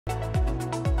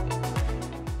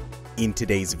In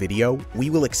today's video, we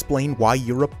will explain why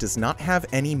Europe does not have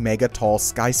any mega-tall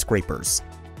skyscrapers.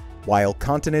 While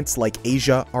continents like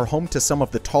Asia are home to some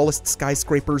of the tallest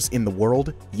skyscrapers in the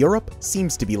world, Europe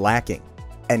seems to be lacking.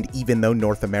 And even though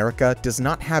North America does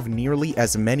not have nearly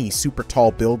as many super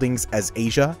tall buildings as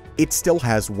Asia, it still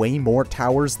has way more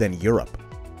towers than Europe.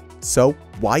 So,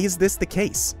 why is this the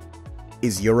case?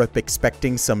 Is Europe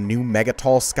expecting some new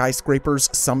mega-tall skyscrapers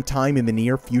sometime in the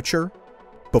near future?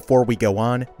 Before we go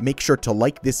on, make sure to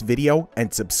like this video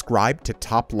and subscribe to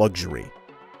Top Luxury.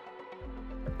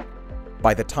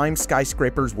 By the time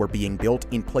skyscrapers were being built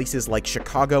in places like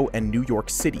Chicago and New York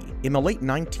City in the late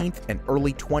 19th and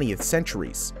early 20th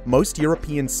centuries, most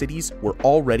European cities were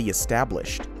already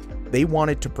established. They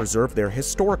wanted to preserve their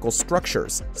historical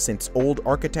structures since old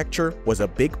architecture was a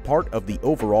big part of the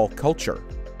overall culture.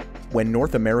 When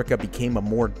North America became a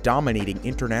more dominating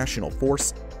international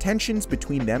force, tensions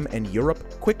between them and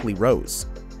Europe quickly rose.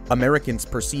 Americans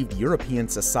perceived European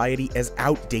society as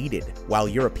outdated, while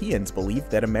Europeans believed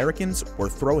that Americans were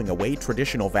throwing away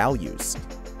traditional values.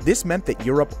 This meant that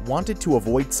Europe wanted to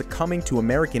avoid succumbing to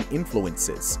American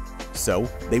influences, so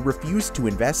they refused to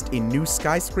invest in new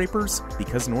skyscrapers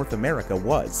because North America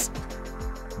was.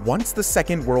 Once the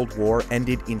Second World War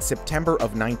ended in September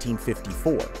of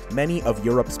 1954, many of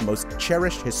Europe's most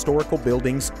cherished historical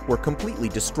buildings were completely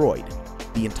destroyed.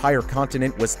 The entire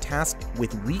continent was tasked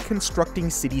with reconstructing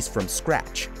cities from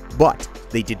scratch, but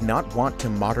they did not want to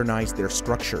modernize their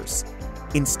structures.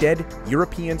 Instead,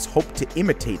 Europeans hoped to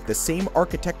imitate the same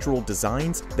architectural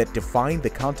designs that defined the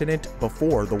continent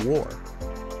before the war.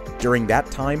 During that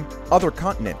time, other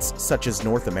continents, such as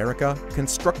North America,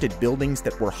 constructed buildings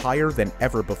that were higher than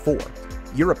ever before.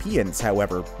 Europeans,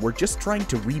 however, were just trying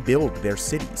to rebuild their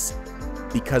cities.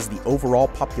 Because the overall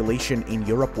population in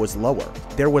Europe was lower,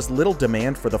 there was little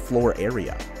demand for the floor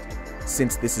area.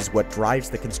 Since this is what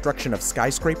drives the construction of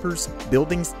skyscrapers,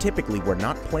 buildings typically were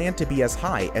not planned to be as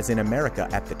high as in America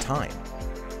at the time.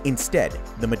 Instead,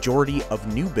 the majority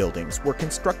of new buildings were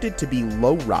constructed to be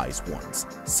low-rise ones,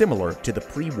 similar to the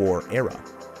pre-war era.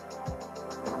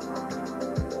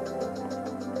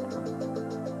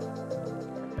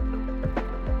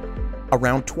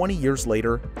 Around 20 years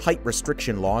later, height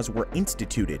restriction laws were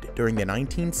instituted during the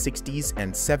 1960s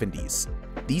and 70s.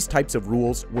 These types of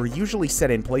rules were usually set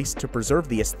in place to preserve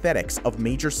the aesthetics of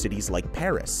major cities like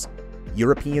Paris.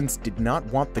 Europeans did not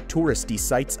want the touristy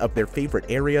sites of their favorite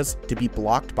areas to be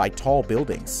blocked by tall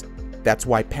buildings. That's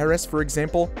why Paris, for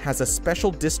example, has a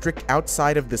special district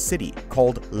outside of the city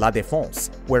called La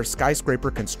Défense, where skyscraper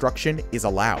construction is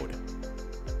allowed.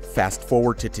 Fast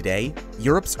forward to today,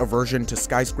 Europe's aversion to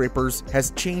skyscrapers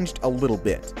has changed a little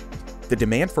bit. The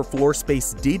demand for floor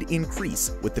space did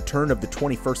increase with the turn of the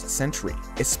 21st century,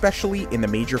 especially in the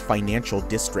major financial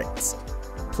districts.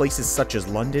 Places such as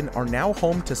London are now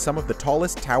home to some of the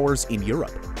tallest towers in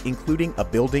Europe, including a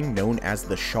building known as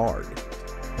the Shard.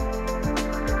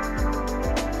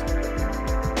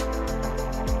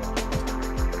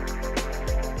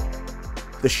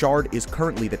 The Shard is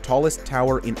currently the tallest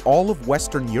tower in all of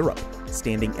Western Europe,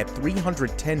 standing at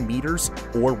 310 meters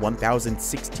or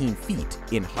 1,016 feet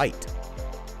in height.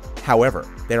 However,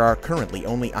 there are currently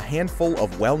only a handful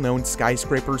of well-known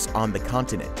skyscrapers on the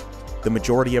continent. The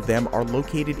majority of them are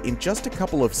located in just a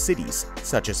couple of cities,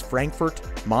 such as Frankfurt,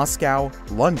 Moscow,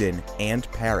 London, and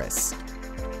Paris.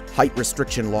 Height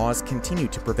restriction laws continue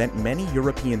to prevent many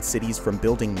European cities from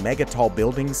building mega-tall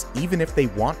buildings even if they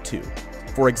want to.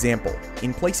 For example,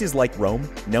 in places like Rome,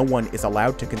 no one is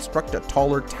allowed to construct a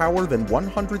taller tower than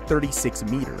 136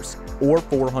 meters, or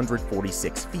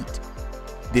 446 feet.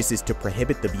 This is to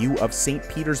prohibit the view of St.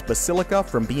 Peter's Basilica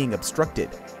from being obstructed.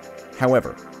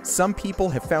 However, some people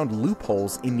have found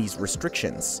loopholes in these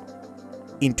restrictions.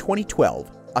 In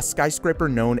 2012, a skyscraper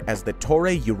known as the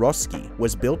Torre Juroski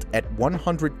was built at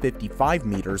 155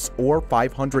 meters or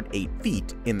 508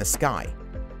 feet in the sky.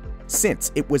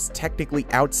 Since it was technically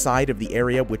outside of the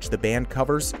area which the ban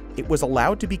covers, it was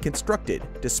allowed to be constructed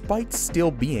despite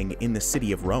still being in the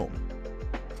city of Rome.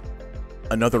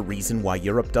 Another reason why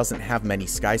Europe doesn't have many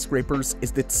skyscrapers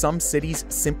is that some cities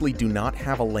simply do not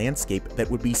have a landscape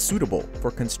that would be suitable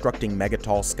for constructing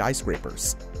megatall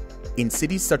skyscrapers. In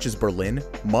cities such as Berlin,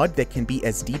 mud that can be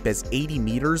as deep as 80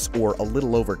 meters or a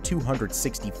little over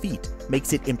 260 feet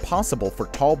makes it impossible for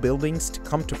tall buildings to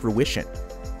come to fruition.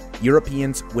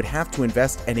 Europeans would have to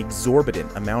invest an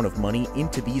exorbitant amount of money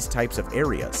into these types of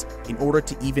areas in order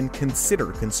to even consider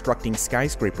constructing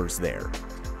skyscrapers there.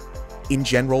 In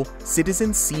general,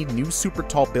 citizens see new super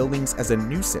tall buildings as a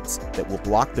nuisance that will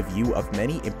block the view of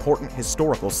many important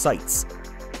historical sites.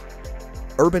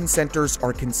 Urban centers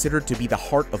are considered to be the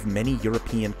heart of many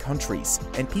European countries,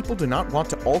 and people do not want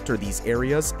to alter these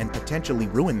areas and potentially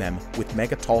ruin them with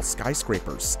megatall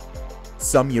skyscrapers.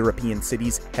 Some European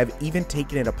cities have even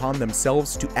taken it upon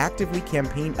themselves to actively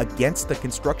campaign against the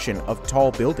construction of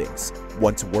tall buildings,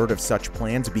 once word of such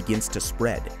plans begins to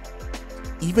spread.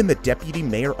 Even the deputy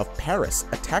mayor of Paris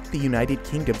attacked the United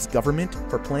Kingdom's government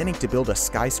for planning to build a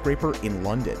skyscraper in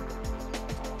London.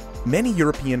 Many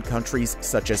European countries,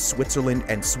 such as Switzerland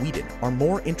and Sweden, are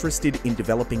more interested in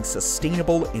developing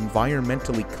sustainable,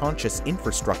 environmentally conscious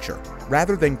infrastructure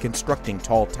rather than constructing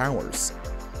tall towers.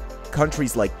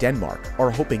 Countries like Denmark are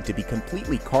hoping to be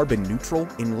completely carbon neutral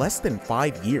in less than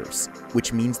 5 years,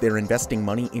 which means they're investing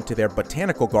money into their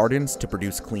botanical gardens to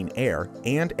produce clean air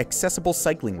and accessible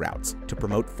cycling routes to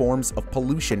promote forms of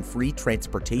pollution-free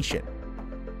transportation.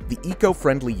 The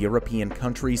eco-friendly European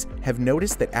countries have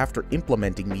noticed that after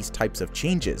implementing these types of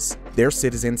changes, their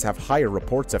citizens have higher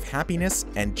reports of happiness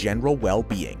and general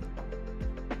well-being.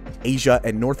 Asia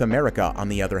and North America, on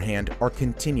the other hand, are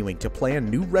continuing to plan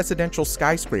new residential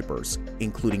skyscrapers,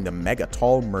 including the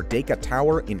mega-tall Merdeka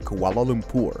Tower in Kuala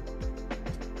Lumpur.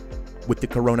 With the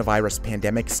coronavirus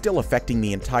pandemic still affecting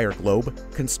the entire globe,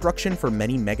 construction for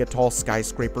many megatall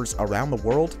skyscrapers around the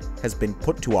world has been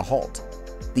put to a halt.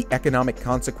 The economic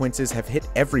consequences have hit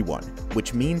everyone,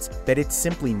 which means that it's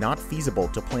simply not feasible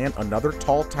to plan another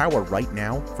tall tower right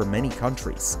now for many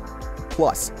countries.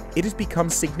 Plus, it has become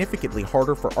significantly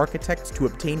harder for architects to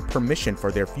obtain permission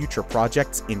for their future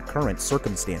projects in current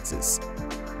circumstances.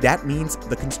 That means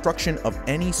the construction of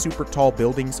any super tall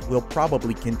buildings will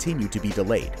probably continue to be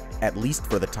delayed, at least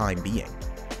for the time being.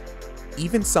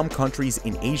 Even some countries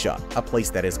in Asia, a place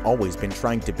that has always been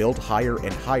trying to build higher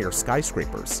and higher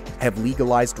skyscrapers, have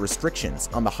legalized restrictions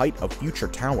on the height of future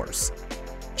towers.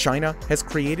 China has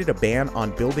created a ban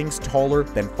on buildings taller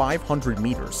than 500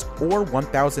 meters or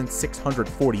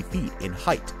 1,640 feet in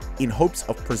height, in hopes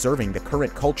of preserving the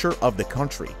current culture of the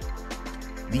country.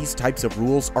 These types of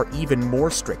rules are even more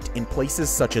strict in places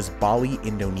such as Bali,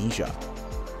 Indonesia.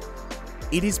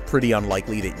 It is pretty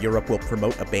unlikely that Europe will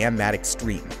promote a ban that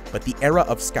extreme, but the era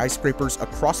of skyscrapers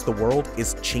across the world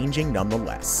is changing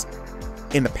nonetheless.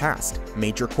 In the past,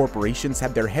 major corporations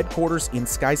had their headquarters in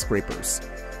skyscrapers.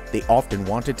 They often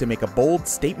wanted to make a bold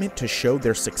statement to show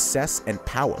their success and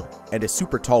power, and a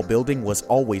super tall building was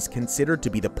always considered to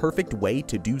be the perfect way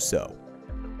to do so.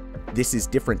 This is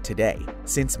different today,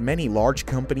 since many large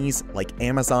companies like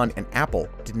Amazon and Apple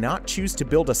did not choose to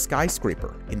build a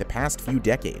skyscraper in the past few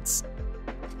decades.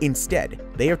 Instead,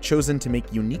 they have chosen to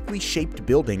make uniquely shaped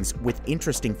buildings with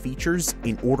interesting features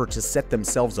in order to set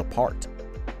themselves apart.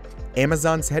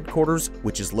 Amazon's headquarters,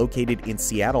 which is located in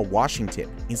Seattle,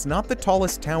 Washington, is not the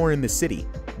tallest tower in the city,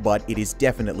 but it is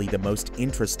definitely the most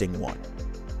interesting one.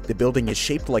 The building is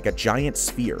shaped like a giant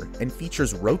sphere and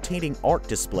features rotating art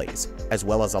displays, as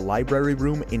well as a library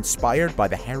room inspired by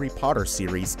the Harry Potter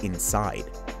series inside.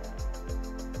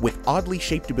 With oddly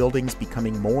shaped buildings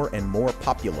becoming more and more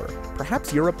popular,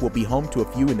 perhaps Europe will be home to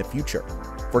a few in the future.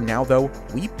 For now though,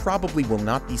 we probably will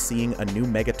not be seeing a new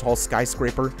megatall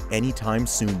skyscraper anytime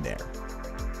soon there.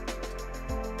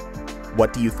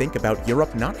 What do you think about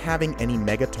Europe not having any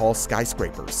megatall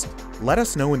skyscrapers? Let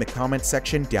us know in the comments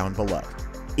section down below.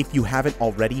 If you haven't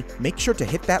already, make sure to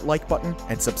hit that like button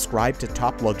and subscribe to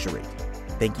Top Luxury.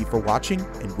 Thank you for watching,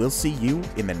 and we'll see you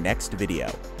in the next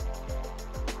video.